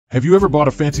Have you ever bought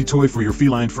a fancy toy for your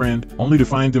feline friend, only to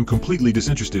find them completely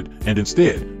disinterested, and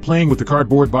instead, playing with the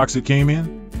cardboard box it came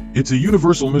in? It's a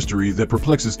universal mystery that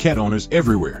perplexes cat owners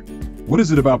everywhere. What is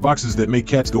it about boxes that make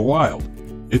cats go wild?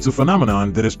 It's a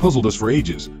phenomenon that has puzzled us for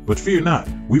ages, but fear not,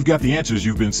 we've got the answers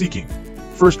you've been seeking.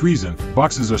 First reason,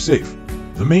 boxes are safe.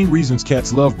 The main reasons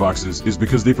cats love boxes is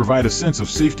because they provide a sense of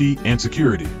safety and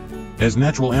security. As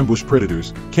natural ambush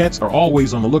predators, cats are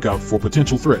always on the lookout for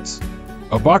potential threats.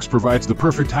 A box provides the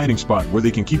perfect hiding spot where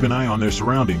they can keep an eye on their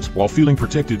surroundings while feeling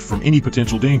protected from any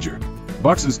potential danger.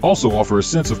 Boxes also offer a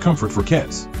sense of comfort for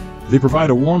cats. They provide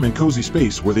a warm and cozy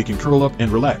space where they can curl up and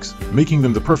relax, making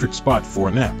them the perfect spot for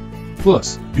a nap.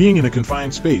 Plus, being in a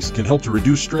confined space can help to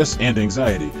reduce stress and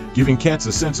anxiety, giving cats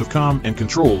a sense of calm and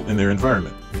control in their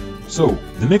environment. So,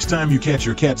 the next time you catch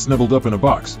your cat snuggled up in a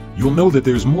box, you'll know that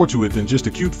there's more to it than just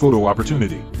a cute photo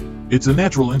opportunity. It's a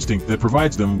natural instinct that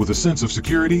provides them with a sense of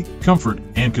security, comfort,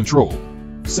 and control.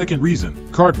 Second reason,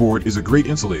 cardboard is a great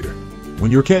insulator. When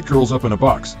your cat curls up in a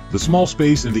box, the small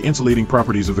space and the insulating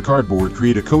properties of the cardboard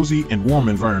create a cozy and warm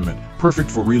environment, perfect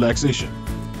for relaxation.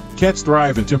 Cats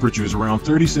thrive in temperatures around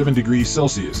 37 degrees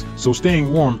Celsius, so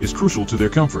staying warm is crucial to their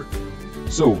comfort.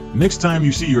 So, next time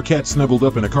you see your cat snuggled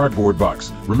up in a cardboard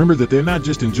box, remember that they're not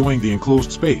just enjoying the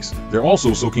enclosed space, they're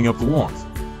also soaking up the warmth.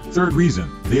 Third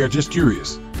reason, they are just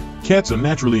curious. Cats are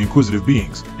naturally inquisitive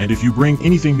beings, and if you bring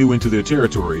anything new into their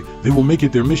territory, they will make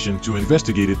it their mission to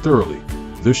investigate it thoroughly.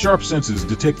 Their sharp senses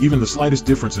detect even the slightest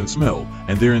difference in smell,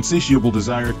 and their insatiable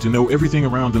desire to know everything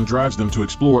around them drives them to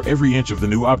explore every inch of the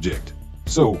new object.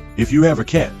 So, if you have a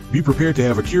cat, be prepared to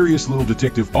have a curious little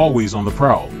detective always on the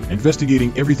prowl,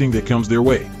 investigating everything that comes their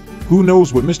way. Who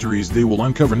knows what mysteries they will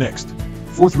uncover next?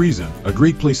 Fourth reason, a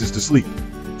great place is to sleep.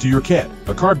 To your cat,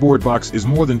 a cardboard box is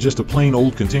more than just a plain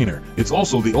old container, it's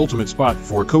also the ultimate spot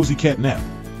for a cozy cat nap.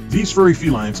 These furry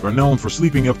felines are known for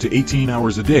sleeping up to 18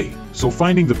 hours a day, so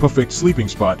finding the perfect sleeping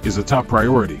spot is a top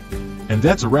priority. And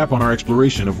that's a wrap on our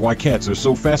exploration of why cats are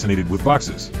so fascinated with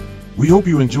boxes. We hope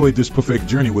you enjoyed this perfect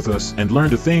journey with us and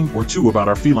learned a thing or two about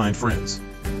our feline friends.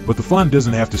 But the fun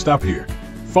doesn't have to stop here.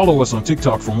 Follow us on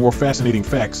TikTok for more fascinating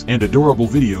facts and adorable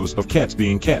videos of cats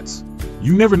being cats.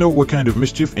 You never know what kind of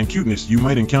mischief and cuteness you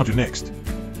might encounter next.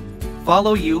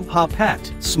 Follow you, Pa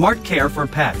Pet, smart care for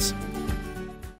pets.